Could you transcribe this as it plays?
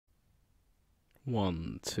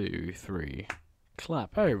One, two, three.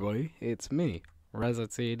 Clap. Hey everybody, it's me, Reza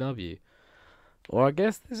TW. Or I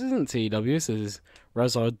guess this isn't TW, this is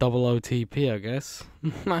Reza double OTP, I guess.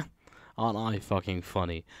 Aren't I fucking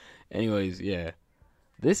funny? Anyways, yeah.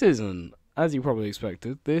 This isn't, as you probably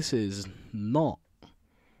expected, this is not,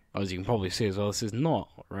 as you can probably see as well, this is not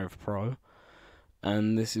Rev Pro.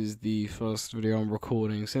 And this is the first video I'm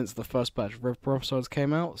recording since the first batch of Rev Pro episodes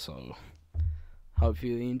came out, so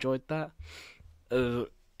hopefully you enjoyed that.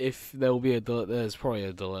 If there will be a delay, there's probably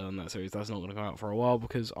a delay on that series. That's not going to come out for a while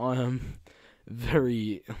because I am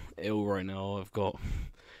very ill right now.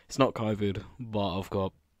 It's not COVID, but I've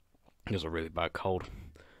got a really bad cold,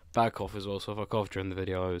 bad cough as well. So if I cough during the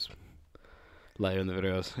videos, later in the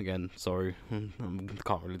videos, again, sorry, I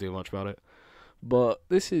can't really do much about it. But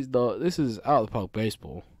this is out of the park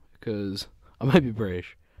baseball because I may be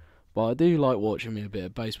British, but I do like watching me a bit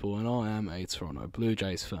of baseball, and I am a Toronto Blue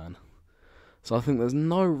Jays fan. So I think there's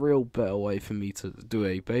no real better way for me to do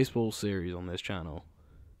a baseball series on this channel.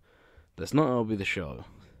 That's not going to be the show.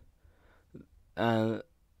 And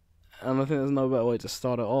I think there's no better way to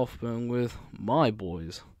start it off than with my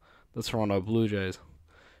boys, the Toronto Blue Jays,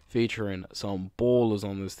 featuring some ballers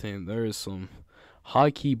on this team. There is some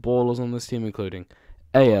high-key ballers on this team, including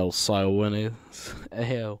AL Cy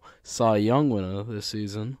Young winner this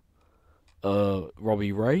season,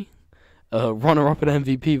 Robbie Ray. Runner-up at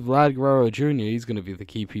MVP, Vlad Guerrero Jr., he's going to be the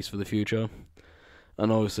key piece for the future. And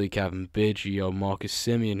obviously Kevin Biggio, Marcus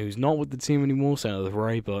Semien, who's not with the team anymore, same with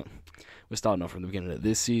Ray, but we're starting off from the beginning of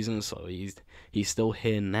this season, so he's still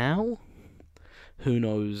here now. Who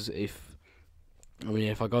knows if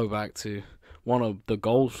I go back to one of the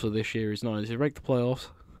goals for this year is not only to make the playoffs,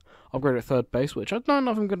 upgrade at third base, which I don't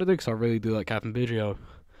know if I'm going to do because I really do like Kevin Biggio,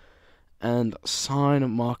 and sign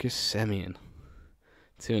Marcus Semien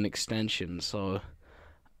to an extension. So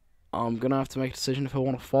I'm gonna have to make a decision if I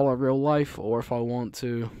want to follow real life or if I want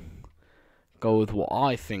to go with what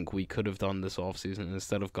I think we could have done this offseason.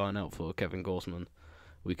 Instead of going out for Kevin Gausman,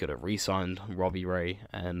 we could have re-signed Robbie Ray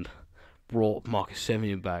and brought Marcus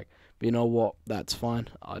Semien back. But you know what? That's fine.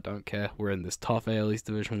 I don't care. We're in this tough AL East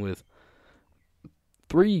division with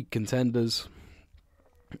 3 contenders.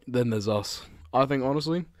 Then there's us. I think,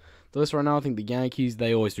 honestly, this right now, I think the Yankees,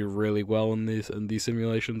 they always do really well in these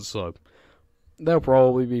simulations, so they'll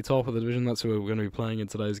probably be top of the division. That's who we're going to be playing in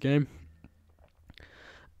today's game.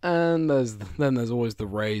 And there's always the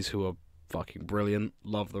Rays, who are fucking brilliant.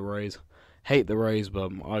 Love the Rays. Hate the Rays, but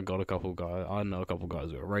I know a couple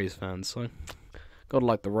guys who are Rays fans, so gotta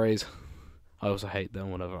like the Rays. I also hate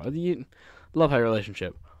them, whatever. Love-hate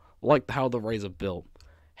relationship. Like how the Rays are built.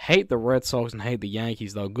 Hate the Red Sox and hate the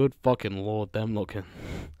Yankees, though. Good fucking lord, them looking.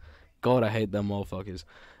 God, I hate them motherfuckers.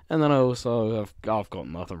 And then I've got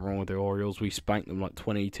nothing wrong with the Orioles. We spanked them like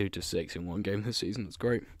 22-6 in one game this season. It's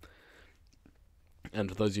great. And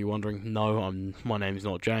for those of you wondering, no, my name's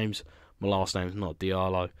not James. My last name's not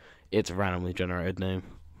Diallo. It's a randomly generated name.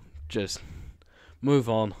 Just move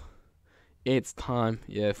on. It's time.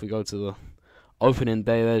 Yeah, if we go to the opening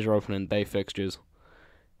day, there's your opening day fixtures.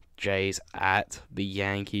 Jays at the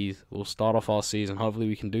Yankees. We'll start off our season. Hopefully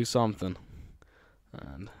we can do something.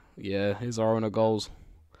 And yeah, here's our owner goals.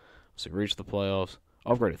 So reach the playoffs,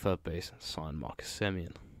 upgrade at third base, and sign Marcus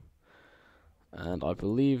Semien. And I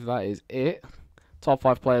believe that is it. Top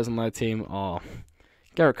 5 players on their team are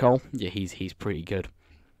Garrett Cole. Yeah, he's pretty good.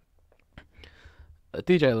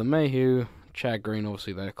 DJ LeMahieu, Chad Green,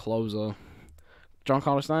 obviously their closer.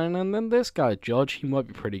 Giancarlo Stanton, and then this guy, Judge. He might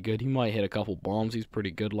be pretty good. He might hit a couple bombs. He's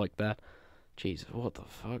pretty good like that. Jesus, what the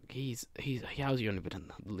fuck? How's he only been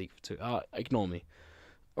in the league for 2? Ignore me.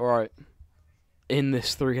 Alright, in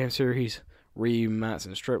this 3-game series, Reed, Matz,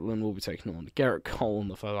 and Strickland will be taking on Garrett Cole in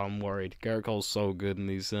the first. I'm worried. Garrett Cole's so good in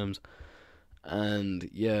these sims. And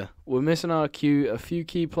yeah, we're missing a few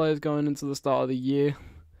key players going into the start of the year.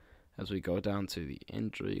 As we go down to the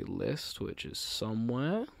injury list, which is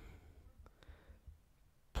somewhere.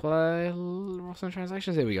 Play roster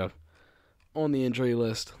transactions. Here we go. On the injury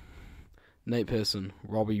list, Nate Pearson,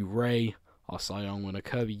 Robbie Ray, our Cy Young winner,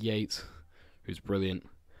 Kirby Yates, who's brilliant.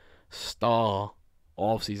 Star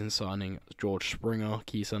off-season signing George Springer,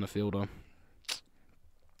 key center fielder.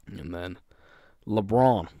 And then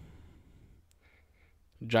LeBron.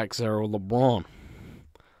 Jack Zero LeBron.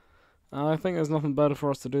 I think there's nothing better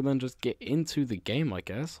for us to do than just get into the game, I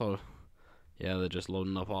guess. So, yeah, they're just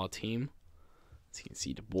loading up our team. As you can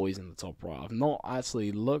see the boys in the top right. I've not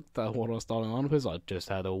actually looked at what our starting lineup is. I just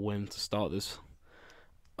had a whim to start this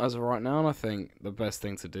as of right now. And I think the best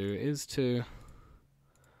thing to do is to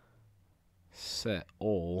set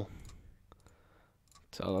all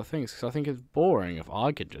to other things, because I think it's boring if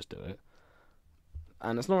I could just do it.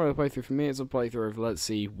 And it's not really a playthrough for me, it's a playthrough of let's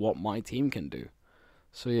see what my team can do.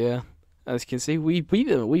 So yeah, as you can see, we beat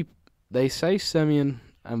them. They say Semyon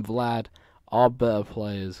and Vlad are better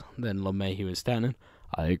players than LeMahieu and Stanton.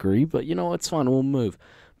 I agree, but you know, it's fine, we'll move.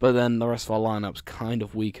 But then the rest of our lineup's kind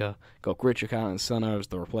of weaker. Got Grichuk out in center as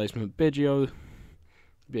the replacement. Biggio,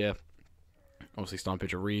 yeah, obviously starting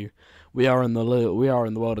pitcher Ryu. We are in the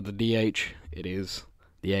world of the DH. It is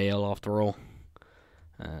the AL after all.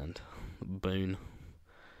 And Boone.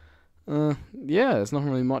 Yeah, there's not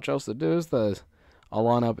really much else to do, is there? Our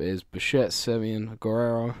lineup is Bichette, Semyon,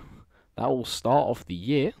 Guerrero. That will start off the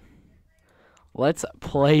year. Let's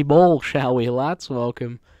play ball, shall we, lads?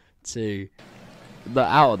 Welcome to the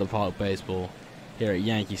out of the park baseball here at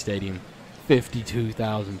Yankee Stadium.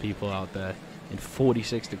 52,000 people out there in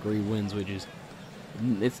 46-degree winds, which is,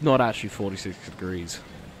 it's not actually 46 degrees.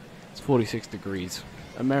 It's 46 degrees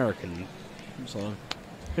American, so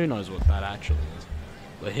who knows what that actually is.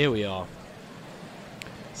 But here we are.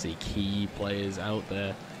 See key players out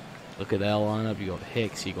there. Look at their lineup. You got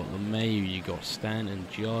Hicks, you got LeMahieu, you got Stanton,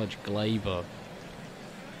 Judge, Glaber,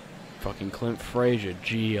 fucking Clint Frazier,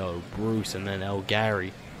 Gio, Bruce, and then El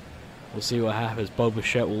Gary. We'll see what happens. Bo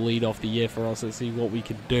Bichette will lead off the year for us. Let's see what we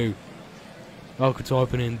can do. Welcome to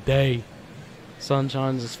opening day.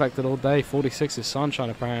 Sunshine's expected all day. 46 is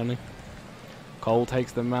sunshine apparently. Cole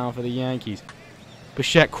takes the mound for the Yankees.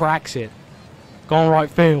 Bichette cracks it. Going right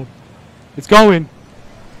field. It's going.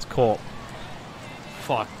 It's caught.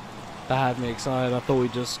 Fuck. That had me excited. I thought we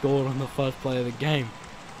just scored on the first play of the game.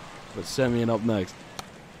 But Semyon up next.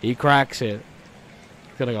 He cracks it.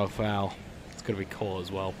 It's gonna go foul. It's gonna be caught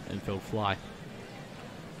as well. Infield fly.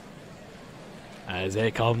 As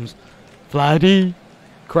here comes Vladdy.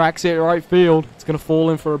 Cracks it right field. It's gonna fall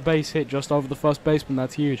in for a base hit just over the first baseman.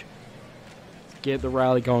 That's huge. Get the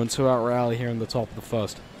rally going. 2-out rally here in the top of the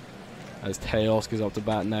first. As Teoscar's up to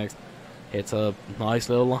bat next. Hits a nice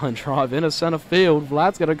little line drive into center field.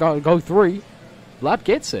 Vlad's gonna go 3. Vlad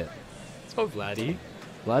gets it. Let's go, Vladdy.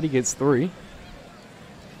 Vladdy gets 3.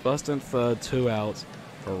 First and third, 2 outs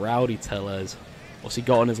for Rowdy Tellez. What's he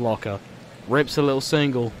got in his locker? Rips a little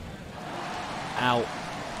single. Out.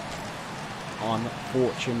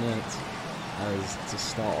 Unfortunate. As to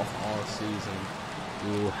start off our season,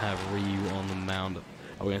 we will have Ryu on the mound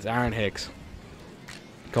against Aaron Hicks.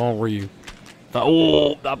 Go on, Ryu. That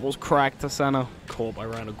was cracked to center. Caught by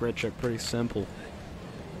Randall Grichuk. Pretty simple.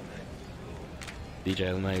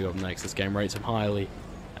 DJ LeMahieu up next. This game rates him highly.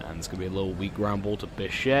 And it's going to be a little weak ground ball to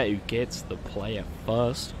Bichette, who gets the play at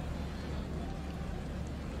first.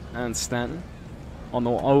 And Stanton on the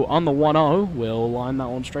 1-0 will line that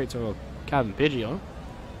one straight to a Kevin Biggio.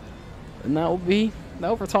 And that'll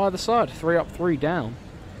retire the side. 3 up, 3 down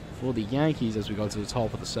for the Yankees as we go to the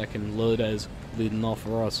top of the second. Lourdes leading off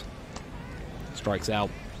for us. Strikes out.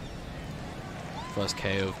 First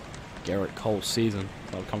K of Garrett Cole's season.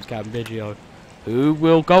 So comes Kevin Biggio, who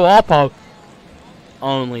will go up.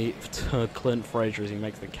 Only to Clint Frazier as he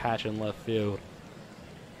makes the catch in left field.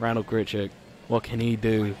 Randall Grichuk, what can he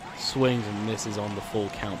do? Swings and misses on the full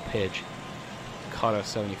count pitch. Cutter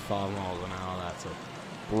 75 miles an hour. That's a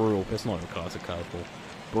brutal. It's not even a cut, it's a curveball.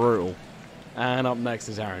 Brutal. And up next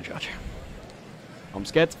is Aaron Judge. I'm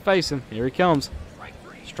scared to face him. Here he comes.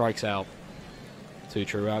 Strikes out. 2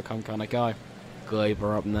 true outcome kind of guy.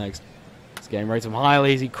 Glaber up next. This game rates him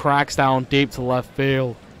highly as he cracks down deep to left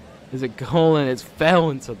field. Is it going? It's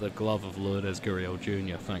fell into the glove of Lourdes Gurriel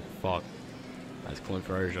Jr. Thank fuck. That's Clint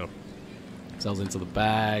Frazier. Sells into the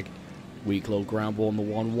bag. Weak little ground ball on the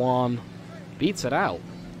 1-1. Beats it out.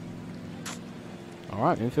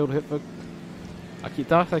 Alright, infield hit for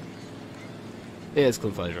Akitake. It is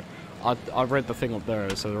Clint Frazier. I read the thing up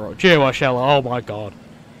there, so they're Gio Urshela, oh my god.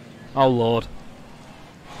 Oh lord.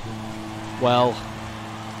 Well,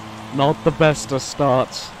 not the best of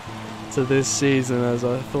starts to this season as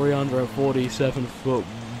a 347-foot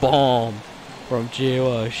bomb from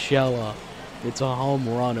Gio Urshela. It's a home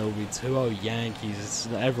run. It'll be 2-0 Yankees.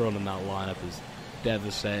 Everyone in that lineup is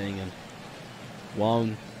devastating, and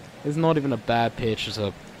one is not even a bad pitch. It's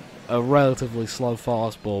a relatively slow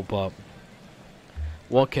fastball, but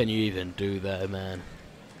what can you even do there, man?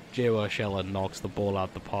 Gio Urshela knocks the ball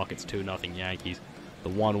out the park. It's 2-0 Yankees. The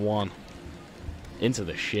 1-1 into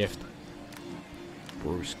the shift.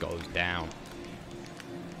 Bruce goes down.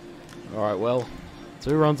 Alright, well,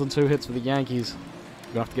 2 runs and 2 hits for the Yankees.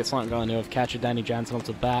 We're going to have to get something going here with catcher Danny Jansen up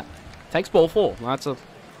to bat. Takes ball 4. That's a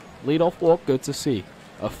lead-off walk. Good to see.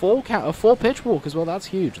 A 4-pitch walk as well. That's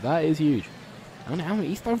huge. That is huge. I don't know how many.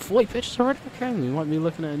 He's thrown 40 pitches already. Okay, we might be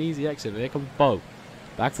looking at an easy exit. Here comes Bo.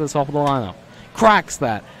 Back to the top of the lineup. Cracks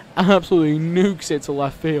that. Absolutely nukes it to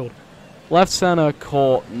left field. Left center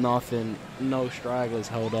caught nothing. No stragglers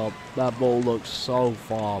held up. That ball looked so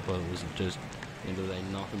far, but it was just, end of the day,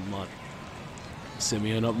 nothing much.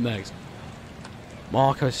 Simeon up next.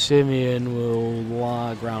 Marcus Simeon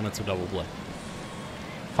will ground into double play.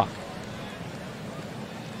 Fuck.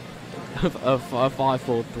 a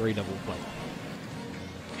 5-4-3 double play.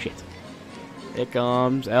 Shit. Here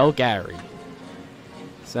comes El Gary.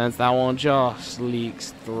 Since that one just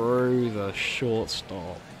leaks through the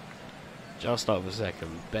shortstop. Just over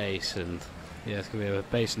second base, and yeah, it's going to be a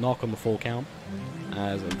base knock on the full count.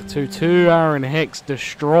 As the 2-2, Aaron Hicks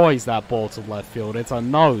destroys that ball to left field. It's a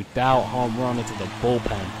no doubt home run into the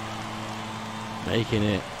bullpen. Making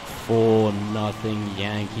it 4-0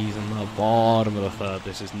 Yankees in the bottom of the third.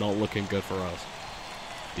 This is not looking good for us.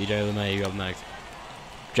 DJ LeMay up next.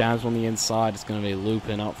 Jams on the inside. It's going to be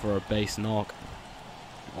looping up for a base knock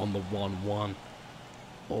on the 1-1.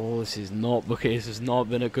 Oh, this has not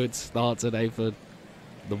been a good start today for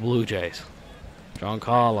the Blue Jays.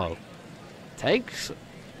 Giancarlo takes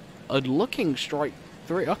a looking strike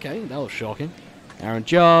 3. Okay, that was shocking. Aaron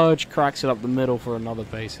Judge cracks it up the middle for another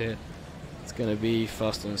base hit. It's going to be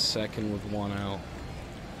first and second with 1 out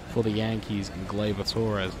for the Yankees and Gleyber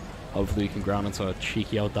Torres. Hopefully we can ground into a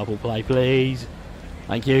cheeky old double play, please.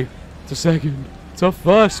 Thank you. It's a second. It's a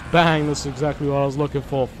first. Bang. That's exactly what I was looking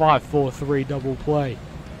for. 5-4-3 double play.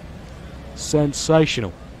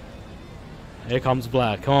 Sensational. Here comes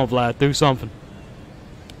Vlad. Come on, Vlad. Do something.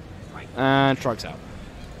 And strikes out.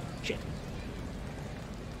 Shit.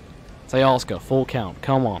 Teoscar. Full count.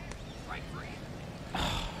 Come on.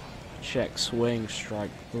 Check. Swing. Strike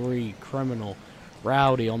 3. Criminal.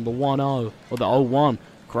 Rowdy on the 1-0. Or the 0-1.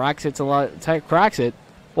 Cracks it to cracks it.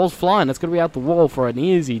 Ball's flying. It's going to be out the wall for an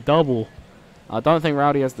easy double. I don't think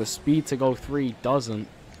Rowdy has the speed to go 3. Doesn't.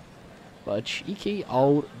 But a cheeky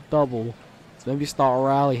old double. Let's maybe start a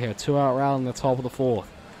rally here. 2-out rally in the top of the 4th.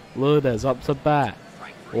 Lourdes up to bat.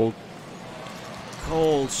 Well,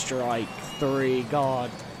 cold strike 3.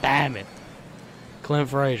 God damn it. Clint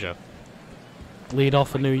Frazier. Lead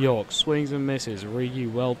off for New York. Swings and misses.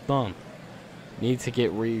 Ryu, well done. Need to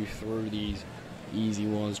get Ryu through these easy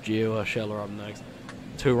ones. Gio Urshela up next.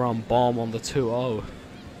 2-run bomb on the 2-0.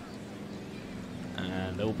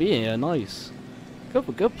 And it'll be a nice,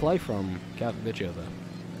 good play from Captain Biggio there.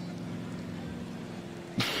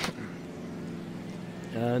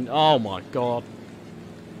 And oh my god,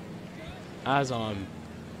 as I'm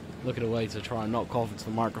looking away to try and knock off into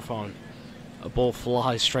the microphone, a ball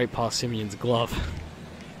flies straight past Simeon's glove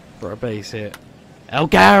for a base hit. El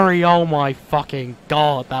Gary, oh my fucking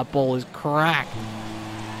god, that ball is cracked.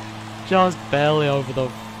 Just barely over the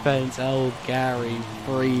fence. El Gary,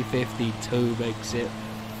 352 makes it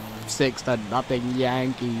 6-0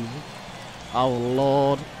 Yankees. Oh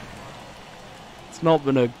lord. It's not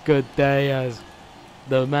been a good day as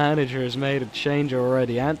the manager has made a change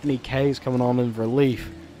already. Anthony Kay's coming on in relief.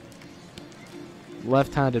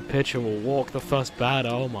 Left-handed pitcher will walk the first batter.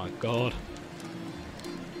 Oh my god.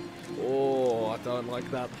 Oh, I don't like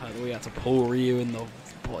that. The fact that we had to pull Ryu in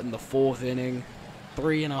the 4th inning.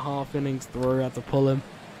 3.5 innings through, had to pull him.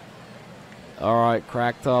 Alright,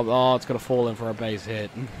 cracked up. Oh, it's going to fall in for a base hit.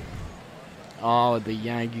 Oh, the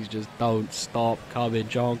Yankees just don't stop coming.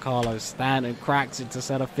 Giancarlo Stanton cracks it to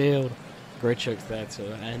center field. Grichuk's there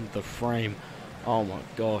to end the frame. Oh my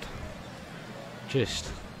god.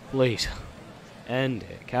 Just, please, end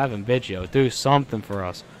it. Kevin Biggio, do something for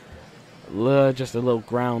us. Just a little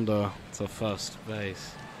grounder to first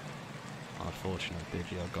base. Unfortunately,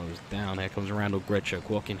 Biggio goes down. Here comes Randall Grichuk.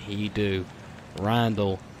 What can he do?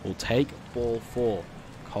 Randall will take ball 4.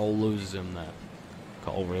 Cole loses him there.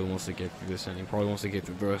 Cole really wants to get through this inning. Probably wants to get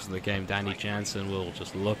through the rest of the game. Danny Jansen will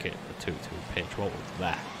just look at the 2-2 pitch. What was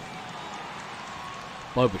that?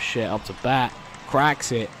 Boba shit up to bat.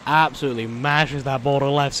 Cracks it. Absolutely mashes that ball to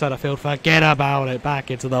left center field. Forget about it. Back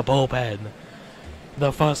into the bullpen.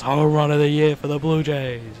 The first home run of the year for the Blue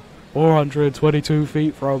Jays. 422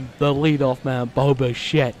 feet from the leadoff man, Boba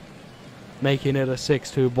shit. Making it a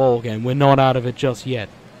 6-2 ball game. We're not out of it just yet.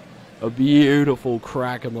 A beautiful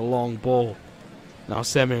crack in the long ball. Now,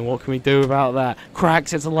 Simeon, what can we do about that?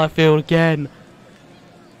 Cracks it to left field again.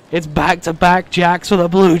 It's back-to-back jacks for the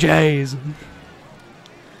Blue Jays.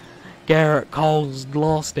 Garrett Cole's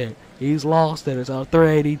lost it. He's lost it. It's a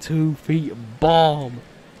 382 feet bomb.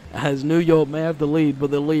 As New York may have the lead, but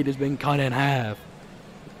the lead has been cut in half.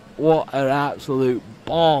 What an absolute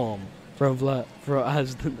bomb from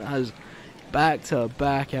as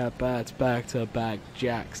back-to-back at-bats, back-to-back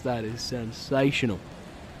jacks. That is sensational.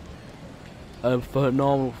 A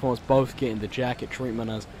phenomenal performance, both getting the jacket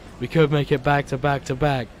treatment as we could make it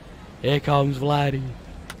back-to-back-to-back. Here comes Vladdy.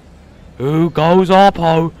 Who goes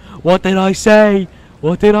Oppo? What did I say?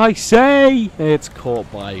 What did I say? It's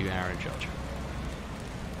caught by Aaron Judge.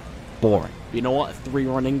 Boring. You know what? 3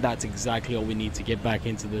 running, that's exactly what we need to get back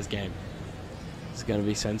into this game. It's going to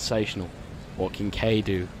be sensational. What can K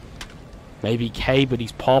do? Maybe K, but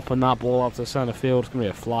he's popping that ball up to center field. It's going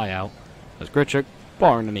to be a fly out. As Grichuk,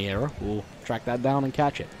 barring any error, will track that down and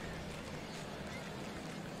catch it.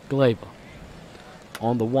 Glaber.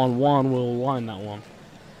 On the 1-1, will line that one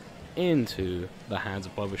into the hands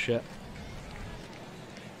of Boba Shett.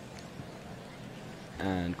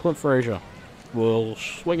 And Clint Frazier will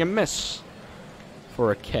swing and miss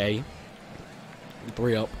for a K.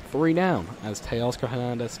 3 up, 3 down as Teoscar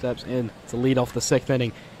Hernandez steps in to lead off the 6th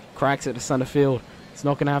inning. Cracks it to center field. It's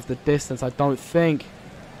not going to have the distance, I don't think.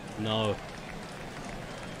 No.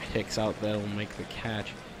 Hicks out there will make the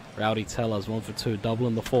catch. Rowdy Tellers, 1 for 2, double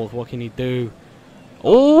in the 4th. What can he do?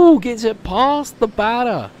 Oh, gets it past the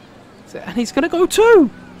batter. And he's going to go 2.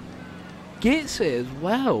 Gets it as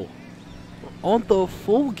well. On the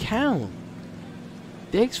full count.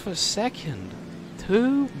 Digs for second.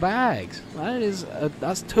 2 bags.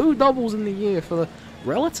 That's 2 doubles in the year for the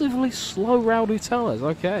relatively slow Rowdy Tellers.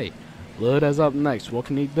 Okay. Lourdes up next. What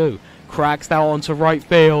can he do? Cracks that onto right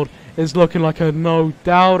field. It's looking like a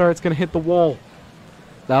no-doubter. It's going to hit the wall.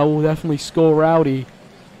 That will definitely score Rowdy.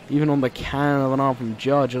 Even on the cannon of an arm from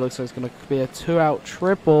Judge, it looks like it's going to be a 2-out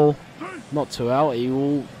triple. Not 2 out. He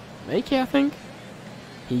will make it, I think.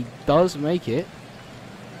 He does make it.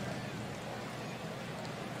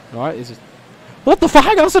 Alright, is it... What the fuck?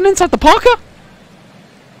 That was an inside the Parker?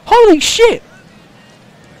 Holy shit!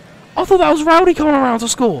 I thought that was Rowdy coming around to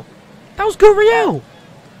score. That was Gurriel.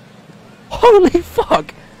 Holy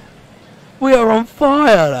fuck! We are on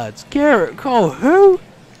fire, lads. Garrett Cole, who?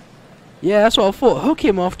 Yeah, that's what I thought. Hook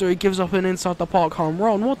him after he gives up an inside the park home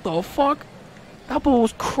run. What the fuck? That ball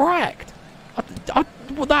was cracked.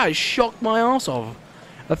 Well, that has shocked my ass off.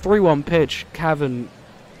 A 3-1 pitch. Cavan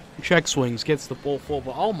check swings, gets the ball forward.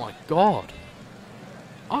 But oh my god.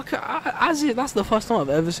 That's the first time I've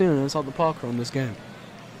ever seen an inside the parker on this game.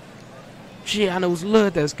 Gee, and it was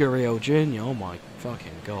Lourdes Gurriel Jr. Oh my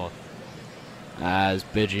fucking god. As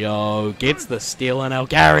Biggio gets the steal, and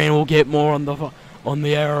Elgarian will get more on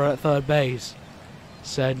the error at third base.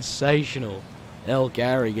 Sensational.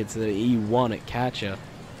 Elgari gets the E1 at catcher.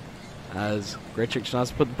 As Grichuk tries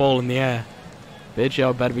to put the ball in the air.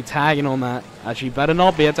 Biggio better be tagging on that. Actually, better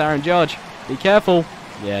not be. It's Aaron Judge. Be careful.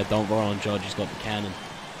 Yeah, don't run on Judge. He's got the cannon.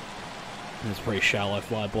 And it's a pretty shallow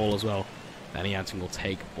fly ball as well. Danny Anton will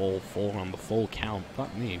take ball 4 on the full count.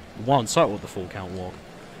 Fuck me. 1, start with the full count walk.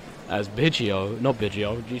 As Biggio, not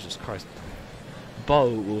Biggio, Jesus Christ. Bo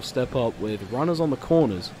will step up with runners on the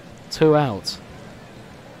corners. 2 outs.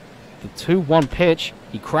 The 2-1 pitch.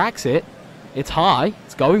 He cracks it. It's high.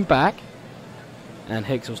 It's going back. And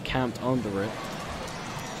Hicks was camped under it.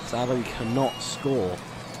 Sadly, cannot score.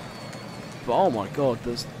 But oh my god,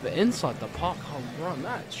 there's the inside the park home run.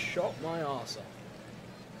 That shot my arse off.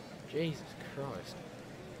 Jesus Christ.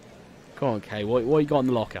 Come on, Kay. What you got in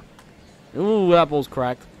the locker? Ooh, that ball's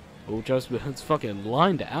cracked. Oh, it's fucking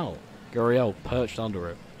lined it out. Gurriel perched under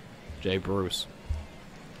it. Jay Bruce.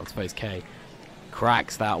 Let's face K.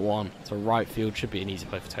 Cracks that one. It's a right field. Should be an easy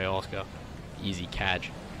play for Teoscar. Easy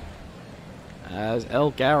catch. As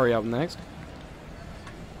Elgari up next.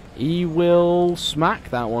 He will smack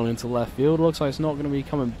that one into left field. Looks like it's not going to be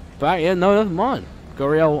coming back. Yeah, no, never mind.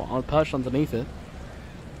 Gurriel on perched underneath it.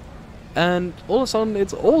 And all of a sudden,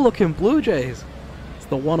 it's all looking Blue Jays. It's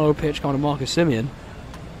the 1-0 pitch coming to Marcus Semien.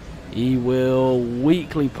 He will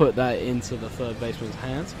weakly put that into the third baseman's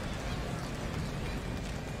hands.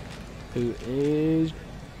 Who is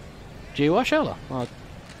G.Y. Scheller. I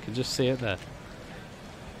can just see it there.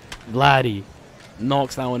 Vladdy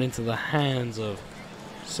knocks that one into the hands of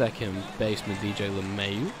second baseman DJ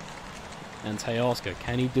LeMahieu. And Teoscar,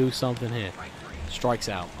 can he do something here? Strikes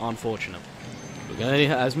out. Unfortunate.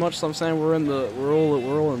 As much as I'm saying we're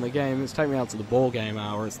all in the game, it's taking me out to the ball game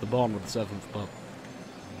hour. It's the bottom of the 7th, but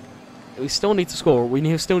we still need to score.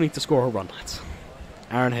 Still need to score a run.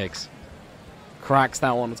 Aaron Hicks cracks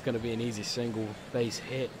that one. It's going to be an easy single base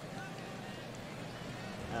hit.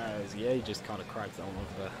 Yeah, he just kind of cracks that one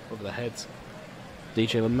over the heads.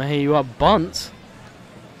 DJ LeMahieu up bunt.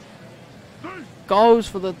 Goes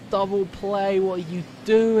for the double play. What are you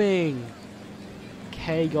doing?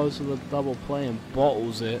 K goes for the double play and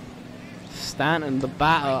bottles it. Stanton, the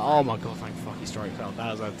batter. Oh my god, thank fuck he strikes out.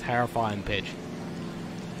 That was a terrifying pitch.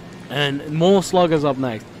 And more sluggers up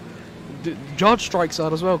next. Judge strikes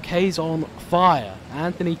out as well. K's on fire.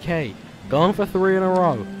 Anthony K. Going for 3 in a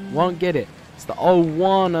row. Won't get it. It's the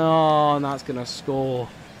 0-1. Oh, and that's going to score.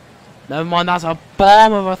 Never mind, that's a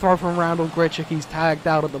bomb of a throw from Randall Grichuk. He's tagged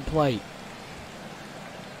out at the plate.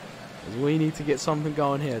 As we need to get something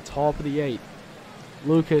going here. Top of the 8th.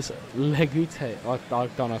 Lucas Legute. I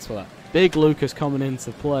don't know how to spell that. Big Lucas coming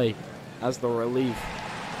into play as the relief.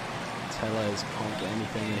 Tellez can't get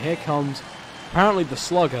anything. And here comes, apparently, the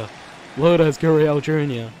slugger, Lourdes Gurriel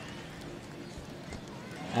Jr.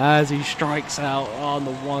 As he strikes out on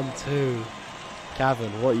the 1-2.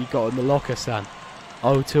 Kevin, what you got in the locker, son?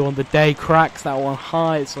 0-2 on the day, cracks that one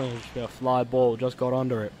high. It's a fly ball, just got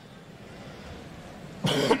under it.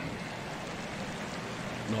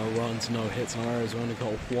 No runs, no hits, no errors. We've only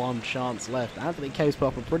got one chance left. Anthony K's put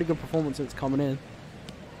up a pretty good performance since coming in.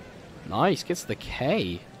 Nice, gets the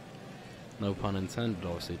K. No pun intended,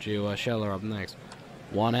 obviously. Gio Urshela up next.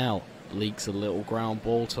 1 out. Leaks a little ground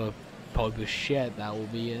ball to Bobuchet. That will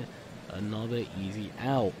be another easy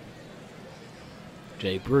out.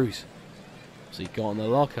 Jay Bruce. So he got in the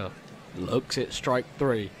locker. Looks at strike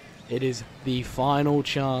 3. It is the final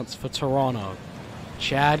chance for Toronto.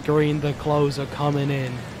 Chad Green, the closer, coming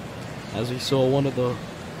in. As we saw, one of the,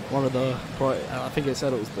 I think it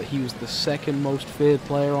said it was that he was the 2nd most feared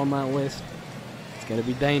player on that list. It's going to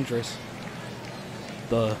be dangerous.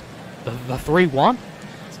 The 3-1.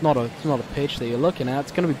 It's not a pitch that you're looking at.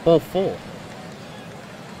 It's going to be ball 4.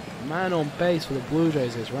 Man on base for the Blue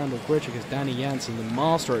Jays is Randall Grichuk as Danny Jansen, the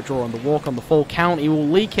master at drawing the walk on the full count. He will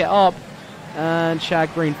leak it up, and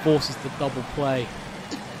Chad Green forces the double play.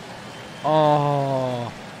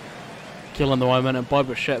 Oh, killing the momentum.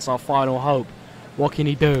 Bobuchet's our final hope. What can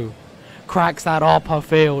he do? Cracks that upper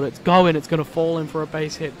field. It's going. It's going to fall in for a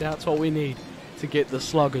base hit. That's what we need to get the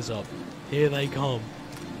sluggers up. Here they come.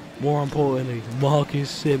 More importantly,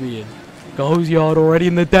 Marcus Semien goes yard already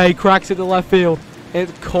in the day. Cracks it to left field.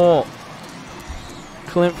 It's caught.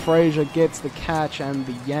 Clint Frazier gets the catch, and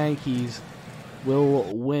the Yankees will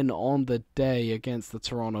win on the day against the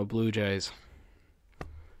Toronto Blue Jays.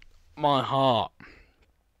 My heart.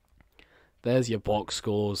 There's your box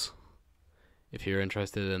scores. If you're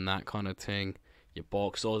interested in that kind of thing, your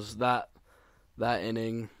box scores. That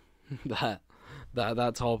inning, that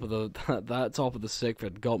top of the that top of the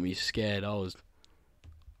 6th got me scared. That was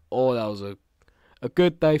a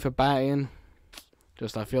good day for batting.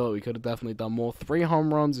 Just I feel like we could have definitely done more. 3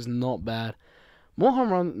 home runs is not bad. More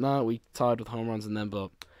home runs. No, we tied with home runs and then, but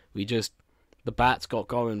the bats got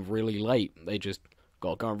going really late. They just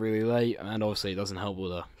got going really late, and obviously it doesn't help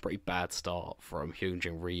with a pretty bad start from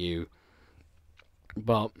Hyunjin Ryu.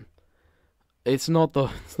 But it's not the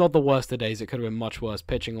worst of days. It could have been much worse.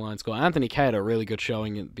 Pitching line's got Anthony K had a really good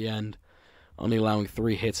showing at the end, only allowing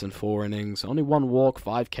 3 hits in 4 innings, only 1 walk,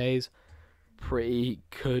 5 Ks. Pretty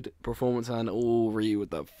good performance, and Ryu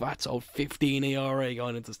with the fat old 15 ERA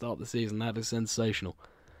going into start the season. That is sensational.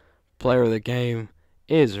 Player of the game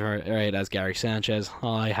is right as Gary Sanchez.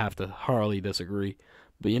 I have to thoroughly disagree.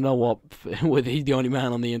 But you know what? He's the only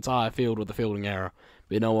man on the entire field with a fielding error.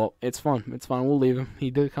 But you know what? It's fun. It's fine. We'll leave him.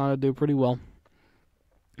 He did kind of do pretty well.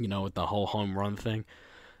 You know, with the whole home run thing.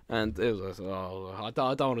 And it was, I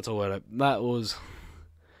don't want to talk about it. That was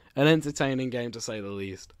an entertaining game, to say the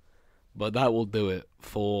least. But that will do it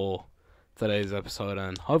for today's episode,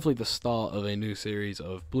 and hopefully the start of a new series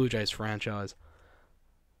of Blue Jays franchise.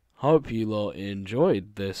 Hope you lot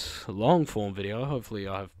enjoyed this long form video. Hopefully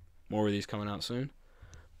I have more of these coming out soon.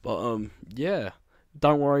 But yeah,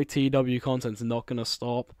 don't worry, TW content's not gonna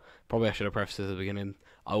stop. Probably I should have prefaced this at the beginning.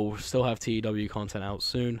 I will still have TW content out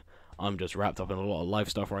soon. I'm just wrapped up in a lot of life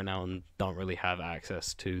stuff right now and don't really have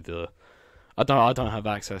access to the I don't have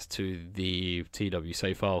access to the TW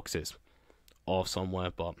save file because it's off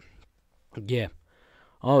somewhere. But yeah,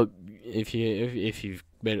 if you've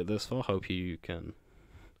made it this far, hope you can.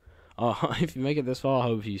 If you make it this far, I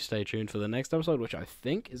hope you stay tuned for the next episode, which I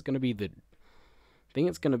think is going to be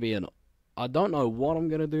I don't know what I'm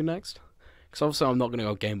going to do next, because obviously I'm not going to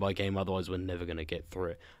go game by game, otherwise we're never going to get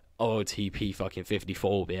through it. OOTP fucking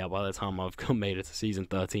 54 will be out by the time I've made it to season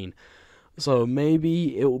 13. So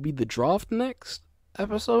maybe it will be the draft next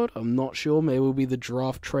episode. I'm not sure. Maybe it will be the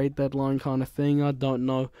draft trade deadline kind of thing. I don't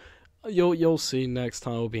know. You'll see next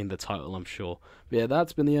time. It will be in the title, I'm sure. But yeah,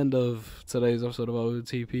 that's been the end of today's episode of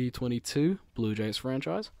OOTP22, Blue Jays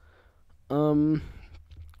franchise. I'm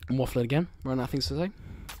waffling again. Run out of things to say.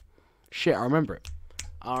 Shit, I remember it.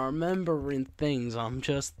 I remember in things. I'm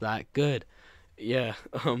just that good. Yeah.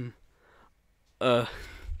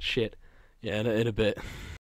 Shit. Yeah, in a bit.